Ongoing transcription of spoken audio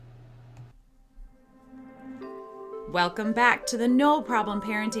Welcome back to the No Problem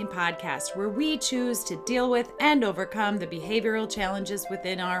Parenting Podcast, where we choose to deal with and overcome the behavioral challenges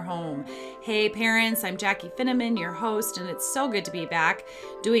within our home. Hey parents, I'm Jackie Finneman, your host, and it's so good to be back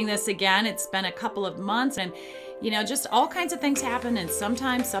doing this again. It's been a couple of months and just all kinds of things happen and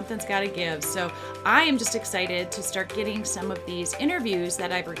sometimes something's got to give. So I am just excited to start getting some of these interviews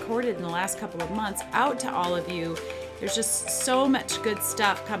that I've recorded in the last couple of months out to all of you. There's just so much good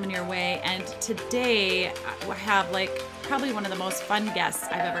stuff coming your way. And today I have probably one of the most fun guests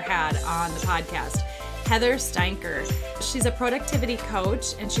I've ever had on the podcast, Heather Steinker. She's a productivity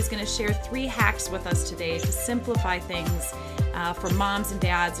coach, and she's going to share 3 hacks with us today to simplify things for moms and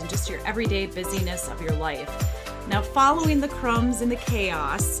dads and just your everyday busyness of your life. Now, following the crumbs and the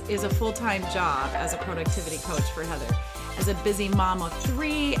chaos is a full-time job as a productivity coach for Heather. As a busy mom of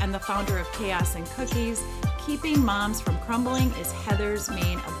 3 and the founder of Chaos and Cookies, keeping moms from crumbling is Heather's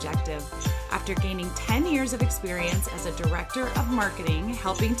main objective. After gaining 10 years of experience as a director of marketing,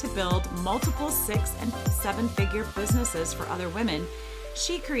 helping to build multiple 6- and 7-figure businesses for other women,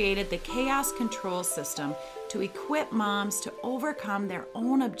 she created the Chaos Control System to equip moms to overcome their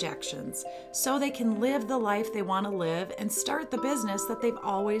own objections so they can live the life they want to live and start the business that they've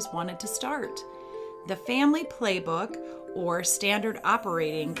always wanted to start. The Family Playbook, or Standard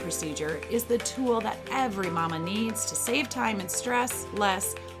Operating Procedure, is the tool that every mama needs to save time and stress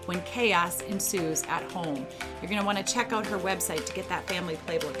less when chaos ensues at home. You're going to want to check out her website to get that Family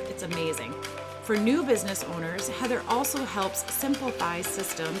Playbook. It's amazing. For new business owners, Heather also helps simplify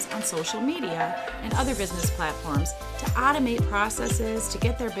systems on social media and other business platforms to automate processes to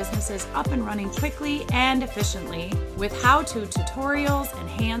get their businesses up and running quickly and efficiently with how-to tutorials and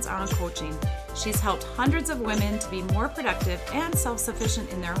hands-on coaching. She's helped hundreds of women to be more productive and self-sufficient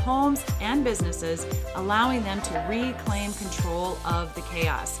in their homes and businesses, allowing them to reclaim control of the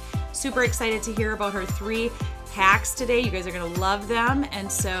chaos. Super excited to hear about her 3 hacks today. You guys are going to love them.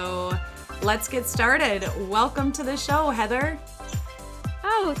 And so let's get started. Welcome to the show, Heather.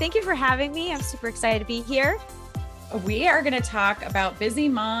 Oh, thank you for having me. I'm super excited to be here. We are going to talk about busy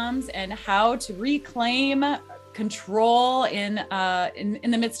moms and how to reclaim control in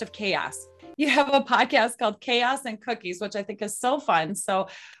the midst of chaos. You have a podcast called Chaos and Cookies, which I think is so fun. So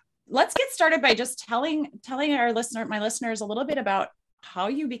let's get started by just telling my listeners a little bit about how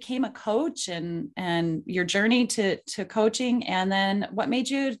you became a coach and your journey to coaching, and then what made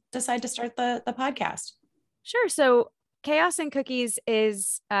you decide to start the podcast. Sure. So Chaos and Cookies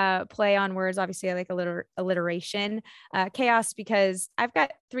is play on words. Obviously, I like a little alliteration. Chaos because I've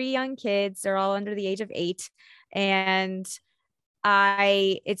got 3 young kids. They're all under the age of 8, and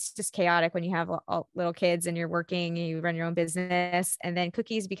it's just chaotic when you have all little kids and you're working and you run your own business. And then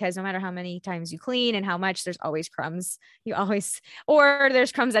cookies, because no matter how many times you clean and how much, there's always crumbs. Or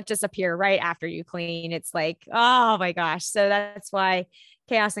there's crumbs that just appear right after you clean. It's like, oh my gosh. So that's why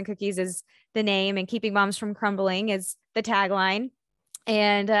Chaos and Cookies is the name, and keeping moms from crumbling is the tagline.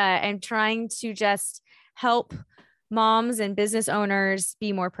 And I'm trying to just help moms and business owners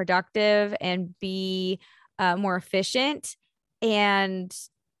be more productive and be more efficient, and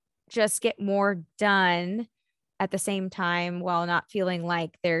just get more done at the same time while not feeling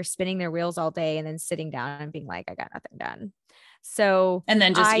like they're spinning their wheels all day and then sitting down and being like, I got nothing done. So, and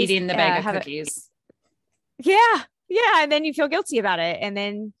then just eating the bag of cookies. Yeah. And then you feel guilty about it, and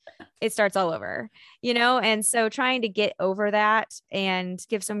then it starts all over, and so trying to get over that and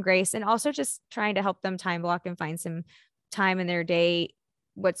give some grace, and also just trying to help them time block and find some time in their day,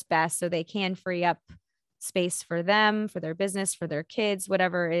 what's best, so they can free up space for them, for their business, for their kids,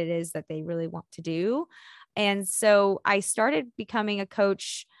 whatever it is that they really want to do. And so I started becoming a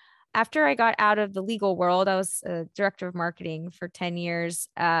coach after I got out of the legal world. I was a director of marketing for 10 years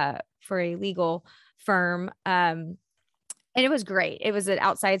for a legal firm. And it was great. It was an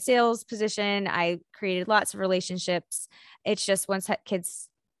outside sales position. I created lots of relationships. It's just once kids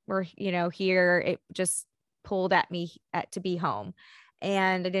were, here, it just pulled at me to be home.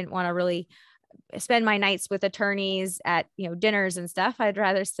 And I didn't want to really spend my nights with attorneys at, dinners and stuff. I'd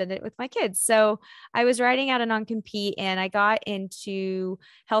rather spend it with my kids. So I was writing out a non-compete, and I got into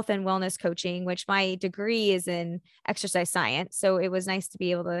health and wellness coaching, which my degree is in exercise science. So it was nice to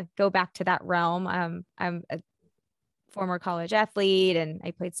be able to go back to that realm. I'm a former college athlete, and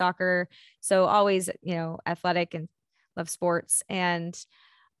I played soccer. So always, athletic and love sports. And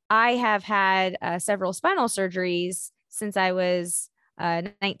I have had several spinal surgeries since I was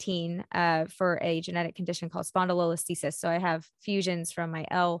 19 for a genetic condition called spondylolisthesis. So I have fusions from my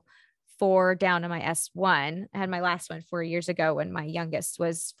L4 down to my S1. I had my last one 4 years ago when my youngest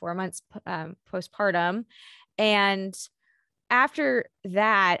was 4 months postpartum. And after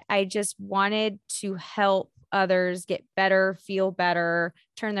that, I just wanted to help others get better, feel better,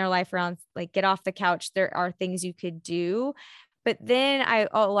 turn their life around, like get off the couch. There are things you could do. But then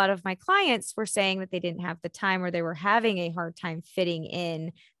a lot of my clients were saying that they didn't have the time, or they were having a hard time fitting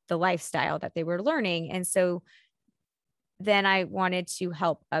in the lifestyle that they were learning. And so then I wanted to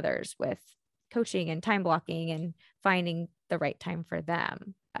help others with coaching and time blocking and finding the right time for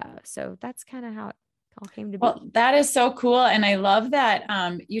them. So that's kind of how it all came to be. Well, that is so cool. And I love that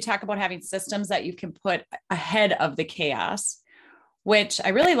you talk about having systems that you can put ahead of the chaos, which I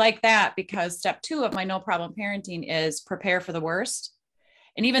really like that, because step 2 of my no problem parenting is prepare for the worst.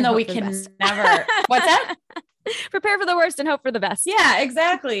 And even though we can never, what's that? Prepare for the worst and hope for the best. Yeah,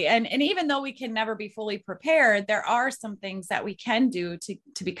 exactly. And even though we can never be fully prepared, there are some things that we can do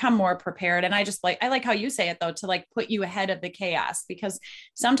to become more prepared. And I like how you say it though, to like put you ahead of the chaos, because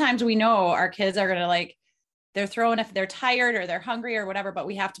sometimes we know our kids are going to like, they're throwing, if they're tired or they're hungry or whatever, but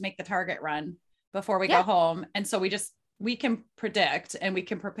we have to make the target run before we go home. And so we can predict and we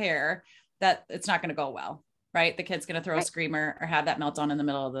can prepare that it's not going to go well, right? The kid's going to throw a screamer or have that meltdown in the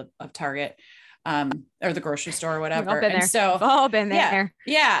middle of Target. Or the grocery store or whatever. And so we've all been there.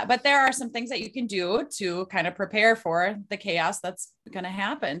 Yeah. But there are some things that you can do to kind of prepare for the chaos that's going to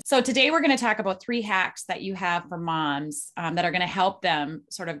happen. So today we're going to talk about 3 hacks that you have for moms that are going to help them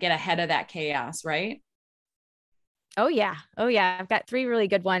sort of get ahead of that chaos, right? Oh yeah. I've got 3 really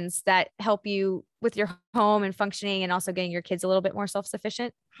good ones that help you with your home and functioning, and also getting your kids a little bit more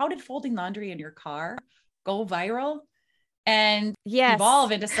self-sufficient. How did folding laundry in your car go viral and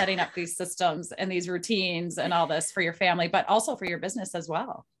evolve into setting up these systems and these routines and all this for your family, but also for your business as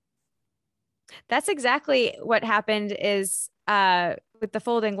well? That's exactly what happened is with the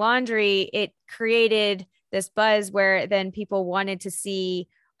folding laundry, it created this buzz where then people wanted to see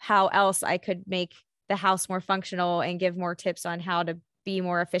how else I could make the house more functional and give more tips on how to be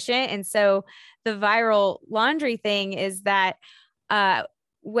more efficient. And so the viral laundry thing is that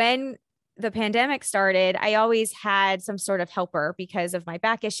when the pandemic started, I always had some sort of helper because of my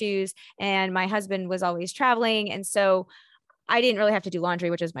back issues, and my husband was always traveling. And so I didn't really have to do laundry,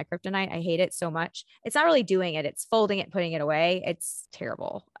 which is my kryptonite. I hate it so much. It's not really doing it. It's folding it, putting it away. It's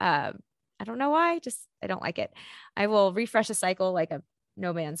terrible. I don't know why, I don't like it. I will refresh a cycle like a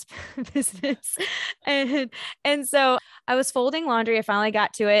no man's business. And so I was folding laundry. I finally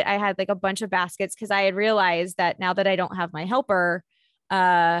got to it. I had like a bunch of baskets because I had realized that now that I don't have my helper,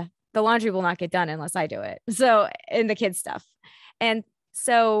 the laundry will not get done unless I do it. So, in the kids stuff. And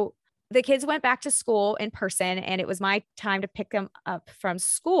so the kids went back to school in person, and it was my time to pick them up from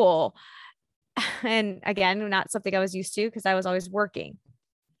school. And again, not something I was used to because I was always working.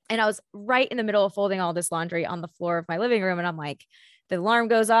 And I was right in the middle of folding all this laundry on the floor of my living room. And I'm like, the alarm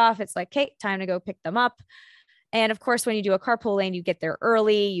goes off. It's like, okay, time to go pick them up. And of course, when you do a carpool lane, you get there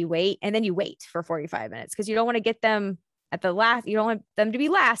early, you wait, and then you wait for 45 minutes because you don't want to get them at the last. You don't want them to be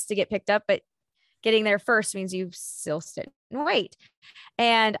last to get picked up, but getting there first means you still sit and wait.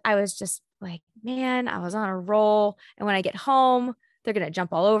 And I was just like, man, I was on a roll. And when I get home, they're going to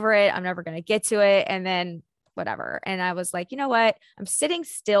jump all over it. I'm never going to get to it. And then whatever. And I was like, you know what? I'm sitting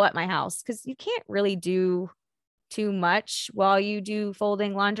still at my house because you can't really do too much while you do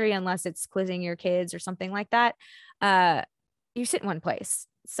folding laundry unless it's quizzing your kids or something like that. You sit in one place.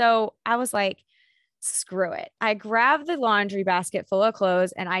 So I was like, screw it. I grab the laundry basket full of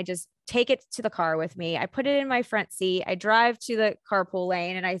clothes and I just take it to the car with me. I put it in my front seat. I drive to the carpool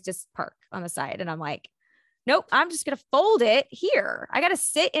lane and I just park on the side. And I'm like, nope, I'm just going to fold it here. I got to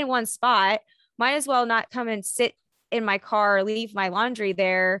sit in one spot. Might as well not come and sit in my car, leave my laundry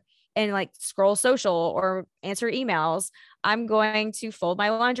there and like scroll social or answer emails. I'm going to fold my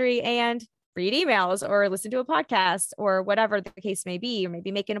laundry and read emails or listen to a podcast or whatever the case may be, or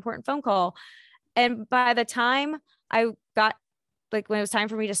maybe make an important phone call. And by the time I got, like when it was time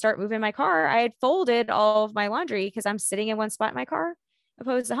for me to start moving my car, I had folded all of my laundry because I'm sitting in one spot in my car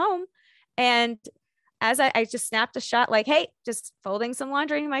opposed to home. And as I just snapped a shot like, hey, just folding some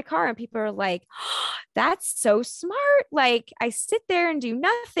laundry in my car. And people are like, oh, that's so smart. Like I sit there and do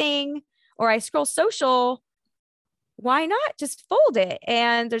nothing or I scroll social. Why not just fold it?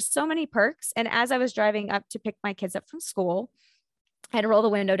 And there's so many perks. And as I was driving up to pick my kids up from school, I had to roll the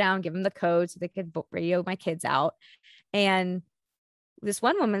window down, give them the code so they could radio my kids out. And this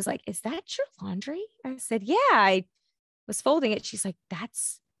one woman's like, is that your laundry? I said, yeah, I was folding it. She's like,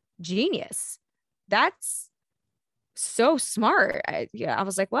 that's genius. That's so smart. I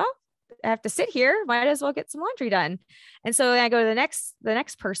was like, well, I have to sit here. Might as well get some laundry done. And so I go to the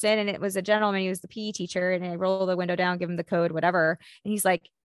next person, and it was a gentleman. He was the PE teacher, and I roll the window down, give him the code, whatever. And he's like,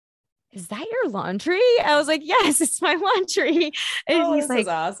 is that your laundry? I was like, yes, it's my laundry. And he's like, this is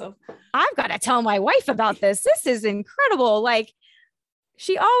awesome. I've got to tell my wife about this. This is incredible. Like,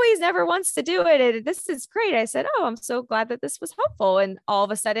 she always never wants to do it. And this is great. I said, oh, I'm so glad that this was helpful. And all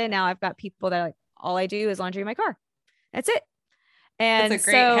of a sudden now I've got people that are like, all I do is laundry in my car. That's it. And it's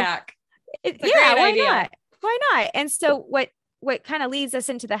a great hack. Yeah, why not? Why not? And so what kind of leads us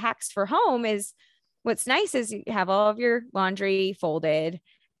into the hacks for home is, what's nice is you have all of your laundry folded.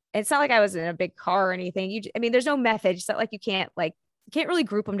 It's not like I was in a big car or anything. I mean, there's no method. It's not like you can't really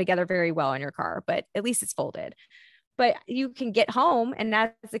group them together very well in your car, but at least it's folded. But you can get home, and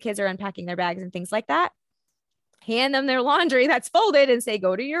as the kids are unpacking their bags and things like that, hand them their laundry that's folded and say,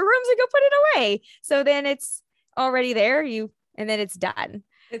 go to your rooms and go put it away. So then it's already there. And then it's done.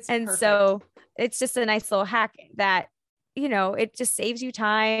 And perfect. So it's just a nice little hack that, it just saves you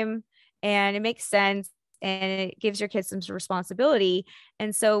time and it makes sense and it gives your kids some responsibility.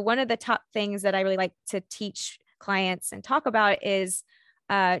 And so one of the top things that I really like to teach clients and talk about is,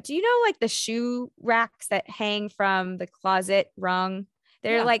 do you know, like the shoe racks that hang from the closet rung?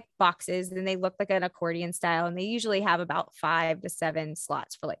 They're like boxes and they look like an accordion style. And they usually have about 5 to 7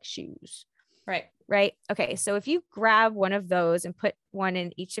 slots for like shoes. Right. Okay. So if you grab one of those and put one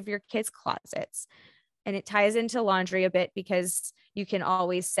in each of your kids' closets, and it ties into laundry a bit because you can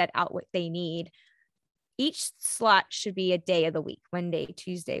always set out what they need. Each slot should be a day of the week: Monday,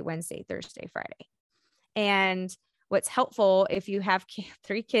 Tuesday, Wednesday, Thursday, Friday. And what's helpful, if you have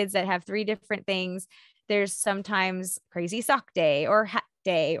 3 kids that have 3 different things, there's sometimes crazy sock day or hat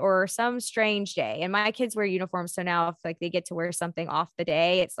day or some strange day. And my kids wear uniforms. So now if like they get to wear something off the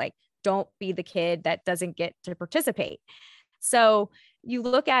day, it's like, don't be the kid that doesn't get to participate. So you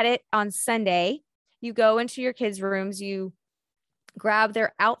look at it on Sunday, you go into your kids' rooms, you grab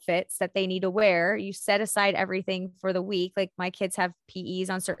their outfits that they need to wear. You set aside everything for the week. Like my kids have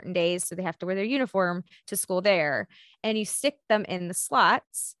PEs on certain days, so they have to wear their uniform to school there. And you stick them in the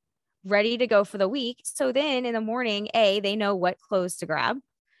slots ready to go for the week. So then in the morning, A, they know what clothes to grab.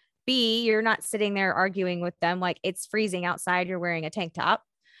 B, you're not sitting there arguing with them like it's freezing outside, you're wearing a tank top.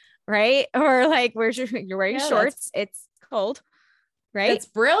 Right. Or like, you're wearing shorts. It's cold. Right. It's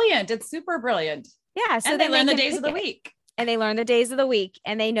brilliant. It's super brilliant. Yeah. So and they learn the days of the week. And they learn the days of the week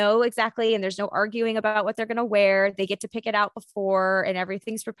and they know exactly. And there's no arguing about what they're going to wear. They get to pick it out before and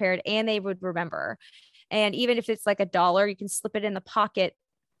everything's prepared and they would remember. And even if it's like $1, you can slip it in the pocket,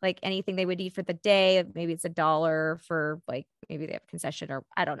 like anything they would need for the day. Maybe it's $1 for like, maybe they have a concession or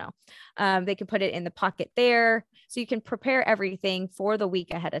I don't know. They can put it in the pocket there. So you can prepare everything for the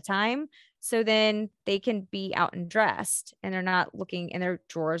week ahead of time. So then they can be out and dressed and they're not looking and their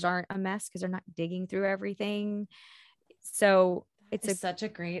drawers aren't a mess because they're not digging through everything. So it's such a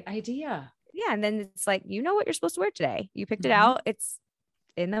great idea. Yeah. And then it's like, you know what you're supposed to wear today. You picked it out. It's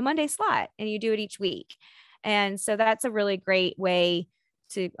in the Monday slot and you do it each week. And so that's a really great way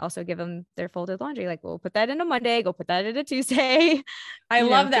to also give them their folded laundry. Like, we'll put that in a Monday, go put that in a Tuesday. I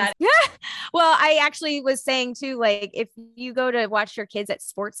love that. Yeah. Well, I actually was saying too, like if you go to watch your kids at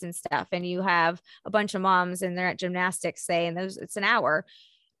sports and stuff and you have a bunch of moms and they're at gymnastics, say, and it's an hour,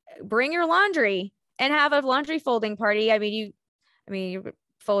 bring your laundry and have a laundry folding party. I mean, you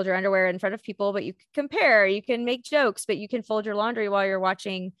fold your underwear in front of people, but you can compare, you can make jokes, but you can fold your laundry while you're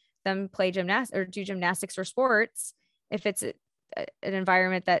watching them play gymnastics or do gymnastics or sports. If it's an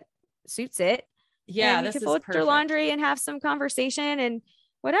environment that suits it. Yeah. You can fold your laundry and have some conversation and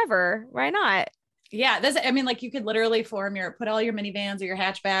whatever. Why not? Yeah. Like you could literally put all your minivans or your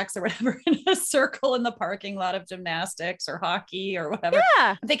hatchbacks or whatever in a circle in the parking lot of gymnastics or hockey or whatever.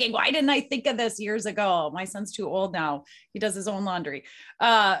 Yeah. I'm thinking, why didn't I think of this years ago? My son's too old now. He does his own laundry.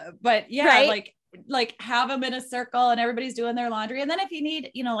 But yeah, right? like have them in a circle and everybody's doing their laundry. And then if you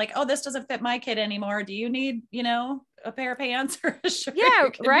need, like, oh, this doesn't fit my kid anymore. Do you need, a pair of pants or a shirt? Yeah.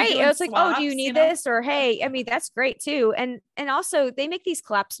 Right. It was like, oh, do you need this? Or, hey, I mean, that's great too. And also they make these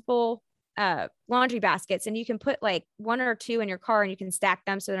collapsible laundry baskets and you can put like 1 or 2 in your car and you can stack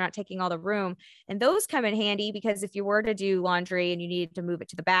them so they're not taking all the room. And those come in handy because if you were to do laundry and you needed to move it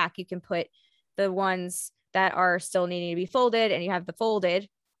to the back, you can put the ones that are still needing to be folded and you have the folded.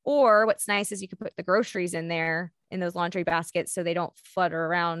 Or what's nice is you can put the groceries in there in those laundry baskets so they don't flutter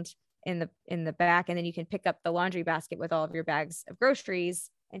around in the back. And then you can pick up the laundry basket with all of your bags of groceries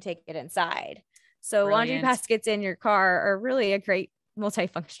and take it inside. So brilliant. Laundry baskets in your car are really a great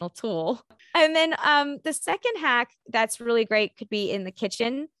multifunctional tool. And then the second hack that's really great could be in the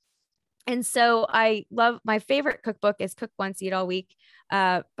kitchen. And so I love, my favorite cookbook is Cook Once, Eat All Week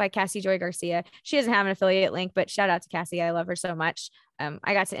by Cassie Joy Garcia. She doesn't have an affiliate link, but shout out to Cassie. I love her so much.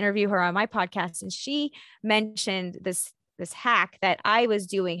 I got to interview her on my podcast and she mentioned this this hack that I was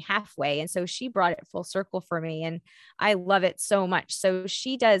doing halfway. And so she brought it full circle for me, and I love it so much. So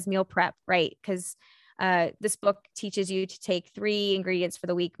she does meal prep, right? Because this book teaches you to take 3 ingredients for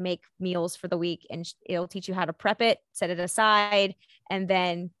the week, make meals for the week, and it'll teach you how to prep it, set it aside. And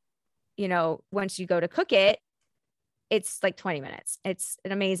then, you know, once you go to cook it, it's like 20 minutes. It's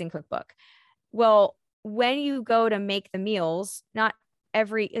an amazing cookbook. Well, when you go to make the meals, not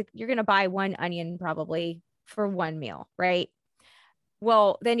you're going to buy 1 onion probably for 1 meal, right?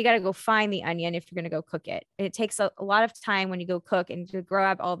 Well, then you got to go find the onion if you're going to go cook it. It takes a lot of time when you go cook and to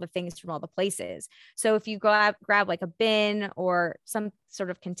grab all the things from all the places. So if you grab like a bin or some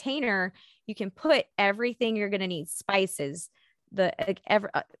sort of container, you can put everything you're going to need, spices,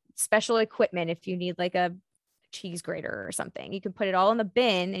 special equipment. If you need like a cheese grater or something, you can put it all in the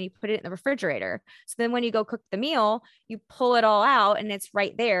bin and you put it in the refrigerator. So then when you go cook the meal, you pull it all out and it's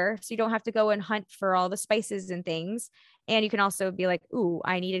right there. So you don't have to go and hunt for all the spices and things. And you can also be like, ooh,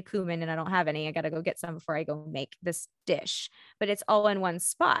 I needed cumin and I don't have any. I got to go get some before I go make this dish, but it's all in one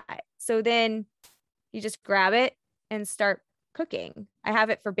spot. So then you just grab it and start cooking. I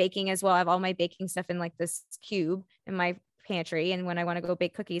have it for baking as well. I have all my baking stuff in like this cube in my pantry. And when I want to go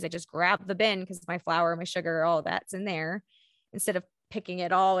bake cookies, I just grab the bin because my flour, my sugar, all that's in there instead of picking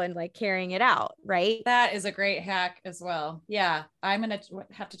it all and like carrying it out. Right. That is a great hack as well. Yeah. I'm going to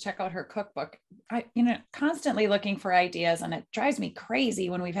have to check out her cookbook. Constantly looking for ideas, and it drives me crazy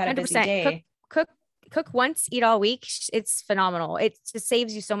when we've had a busy day. Cook once, eat all week. It's phenomenal. It just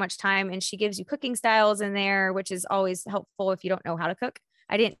saves you so much time. And she gives you cooking styles in there, which is always helpful if you don't know how to cook.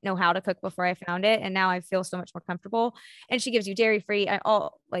 I didn't know how to cook before I found it, and now I feel so much more comfortable. And she gives you dairy-free,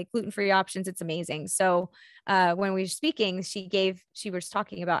 all like gluten-free options. It's amazing. So when we were speaking, she was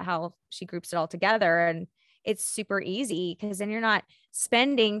talking about how she groups it all together, and it's super easy because then you're not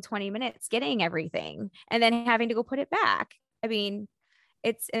spending 20 minutes getting everything and then having to go put it back. I mean,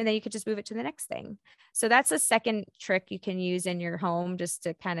 and then you could just move it to the next thing. So that's a second trick you can use in your home just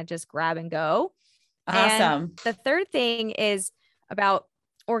to kind of just grab and go. Awesome. And the third thing is about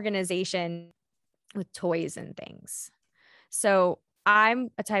organization with toys and things. So I'm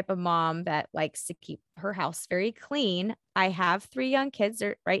a type of mom that likes to keep her house very clean. I have 3 young kids.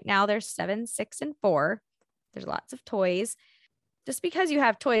 Right now they're 7, 6, and 4. There's lots of toys. Just because you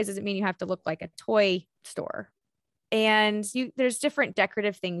have toys doesn't mean you have to look like a toy store. And there's different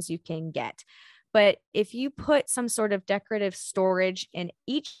decorative things you can get. But if you put some sort of decorative storage in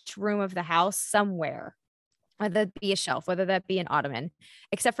each room of the house somewhere, whether that be a shelf, whether that be an ottoman,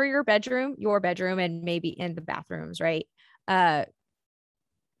 except for your bedroom, and maybe in the bathrooms, right? To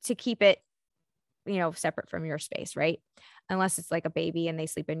keep it, separate from your space, right? Unless it's like a baby and they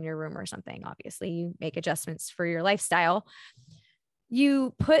sleep in your room or something. Obviously, you make adjustments for your lifestyle.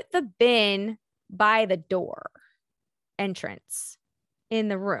 You put the bin by the door entrance in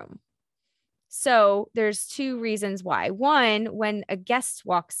the room. So there's 2 reasons why. One, when a guest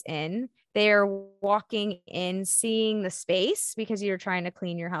walks in, they're walking in, seeing the space because you're trying to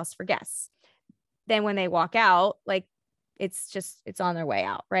clean your house for guests. Then when they walk out, like it's on their way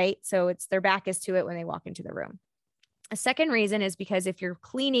out, right? So their back is to it when they walk into the room. A second reason is because if you're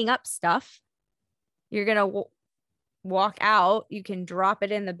cleaning up stuff, you're going to walk out, you can drop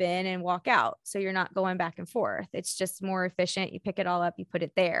it in the bin and walk out. So you're not going back and forth. It's just more efficient. You pick it all up, you put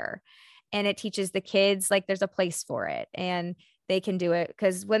it there. And it teaches the kids, like there's a place for it and they can do it.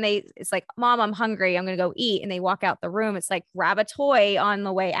 Because it's like, Mom, I'm hungry, I'm going to go eat. And they walk out the room. It's like, grab a toy on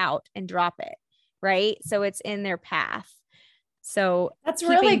the way out and drop it. Right. So it's in their path. So that's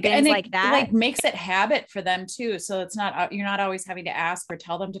really good. And like that like makes it habit for them too. So it's not, you're not always having to ask or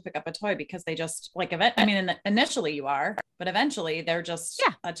tell them to pick up a toy because they just like, initially you are, but eventually they're just,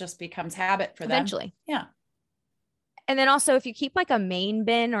 it just becomes habit for them. Eventually. Yeah. And then also if you keep like a main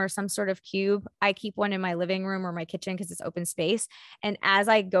bin or some sort of cube, I keep one in my living room or my kitchen because it's open space. And as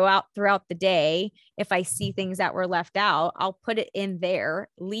I go out throughout the day, if I see things that were left out, I'll put it in there,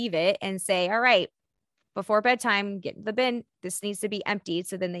 leave it and say, all right, before bedtime, get the bin. This needs to be emptied.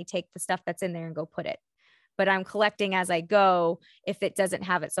 So then they take the stuff that's in there and go put it. But I'm collecting as I go if it doesn't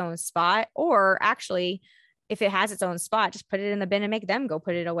have its own spot, or actually if it has its own spot, just put it in the bin and make them go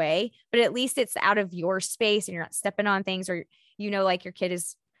put it away. But at least it's out of your space and you're not stepping on things, or, like your kid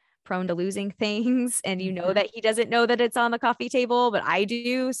is prone to losing things and that he doesn't know that it's on the coffee table, but I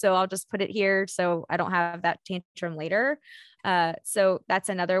do. So I'll just put it here so I don't have that tantrum later. So that's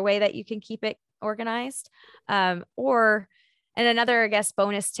another way that you can keep it organized. And another, I guess,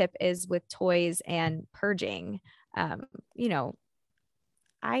 bonus tip is with toys and purging.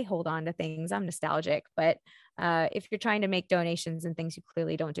 I hold on to things. I'm nostalgic, but if you're trying to make donations and things, you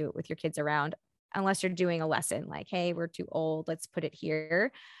clearly don't do it with your kids around. unless you're doing a lesson like, hey, we're too old, let's put it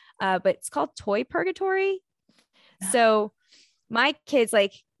here. But it's called toy purgatory. So my kids,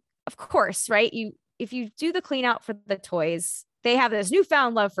 like, of course, right? If you do the clean out for the toys, they have this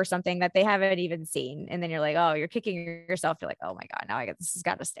newfound love for something that they haven't even seen. And then you're like, oh, you're kicking yourself. You're like, oh my God, now this has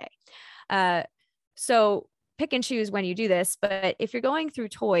got to stay. So pick and choose when you do this. But if you're going through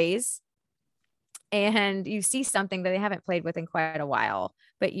toys and you see something that they haven't played with in quite a while,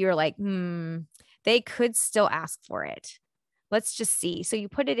 but you're like, they could still ask for it. Let's just see. So you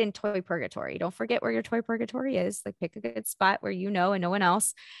put it in toy purgatory. Don't forget where your toy purgatory is. Like, pick a good spot where you know and no one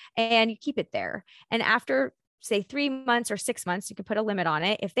else, and you keep it there. And after, say, 3 months or 6 months, you can put a limit on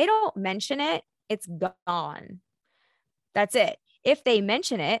it. If they don't mention it, it's gone. That's it. If they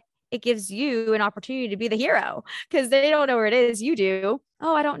mention it, it gives you an opportunity to be the hero, because they don't know where it is. You do.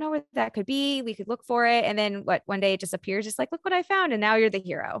 Oh, I don't know where that could be. We could look for it. And then one day it just appears. It's like, look what I found. And now you're the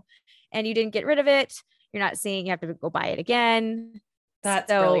hero, and you didn't get rid of it. You're not seeing, you have to go buy it again.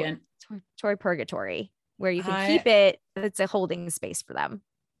 That's brilliant. Toy purgatory, where you can keep it. It's a holding space for them.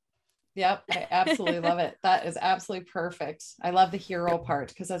 Yep. I absolutely love it. That is absolutely perfect. I love the hero part,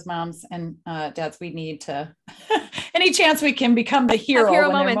 because as moms and dads, we need to, any chance we can become the hero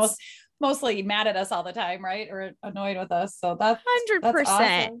when moments. They're mostly mad at us all the time, right? Or annoyed with us. So that's 100%.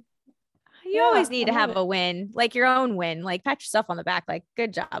 Awesome. You always need to have a win, like your own win, like pat yourself on the back. Like,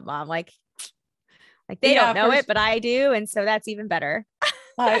 good job, mom. Like they don't know it, but I do. And so that's even better.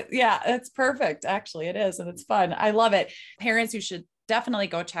 Yeah, it's perfect. Actually, it is. And it's fun. I love it. Parents, you should definitely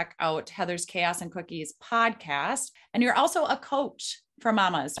go check out Heather's Chaos and Cookies podcast. And you're also a coach for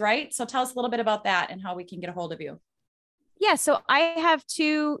mamas, right? So tell us a little bit about that and how we can get a hold of you. Yeah. So I have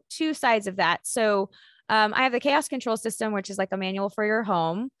two sides of that. So I have the Chaos Control System, which is like a manual for your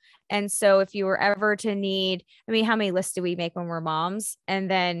home. And so if you were ever to need, I mean, how many lists do we make when we're moms,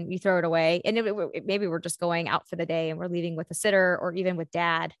 and then you throw it away? And maybe we're just going out for the day and we're leaving with a sitter, or even with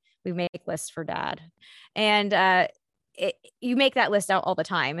dad, we make lists for dad. And you make that list out all the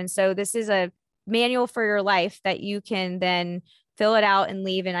time. And so this is a manual for your life that you can then fill it out and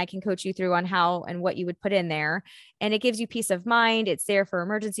leave. And I can coach you through on how and what you would put in there. And it gives you peace of mind. It's there for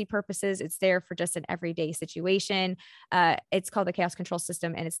emergency purposes. It's there for just an everyday situation. It's called the Chaos Control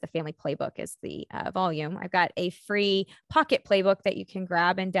System, and it's the family playbook is the volume. I've got a free pocket playbook that you can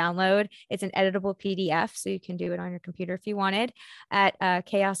grab and download. It's an editable PDF, so you can do it on your computer if you wanted, at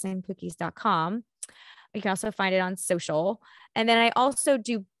chaosandcookies.com. You can also find it on social. And then I also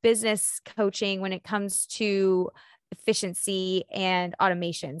do business coaching when it comes to efficiency and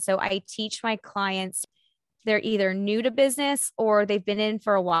automation. So I teach my clients, they're either new to business or they've been in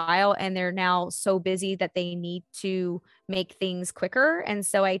for a while and they're now so busy that they need to make things quicker. And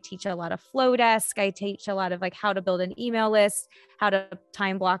so I teach a lot of flow desk. I teach a lot of like how to build an email list, how to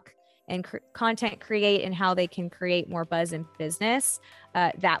time block and content create, and how they can create more buzz in business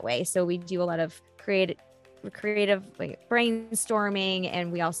that way. So we do a lot of creative like brainstorming,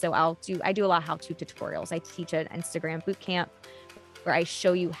 and I do a lot of how-to tutorials. I teach an Instagram boot camp where I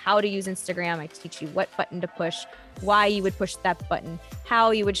show you how to use Instagram. I teach you what button to push, why you would push that button, how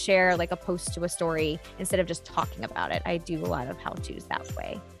you would share like a post to a story instead of just talking about it. I do a lot of how-tos that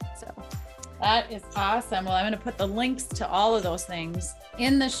way. So that is awesome. Well, I'm going to put the links to all of those things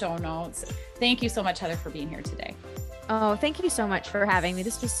in the show notes. Thank you so much, Heather, for being here today. Oh, thank you so much for having me.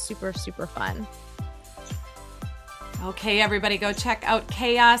 This was super, super fun. Okay, everybody, go check out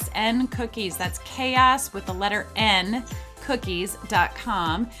Chaos and Cookies. That's chaos with the letter N,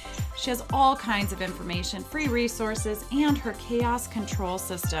 cookies.com. She has all kinds of information, free resources, and her chaos control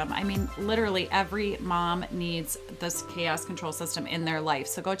system. I mean, literally every mom needs this chaos control system in their life.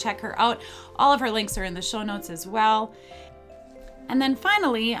 So go check her out. All of her links are in the show notes as well. And then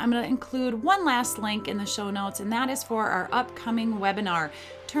finally, I'm going to include one last link in the show notes, and that is for our upcoming webinar,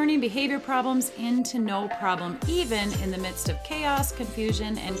 Turning Behavior Problems into No Problem, even in the midst of chaos,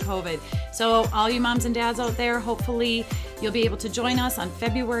 confusion, and COVID. So all you moms and dads out there, hopefully you'll be able to join us on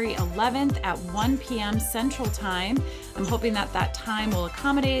February 11th at 1 p.m. Central Time. I'm hoping that time will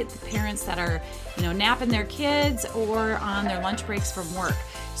accommodate the parents that are, napping their kids or on their lunch breaks from work.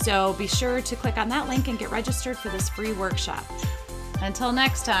 So be sure to click on that link and get registered for this free workshop. Until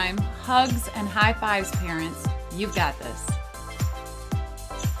next time, hugs and high fives, parents. You've got this.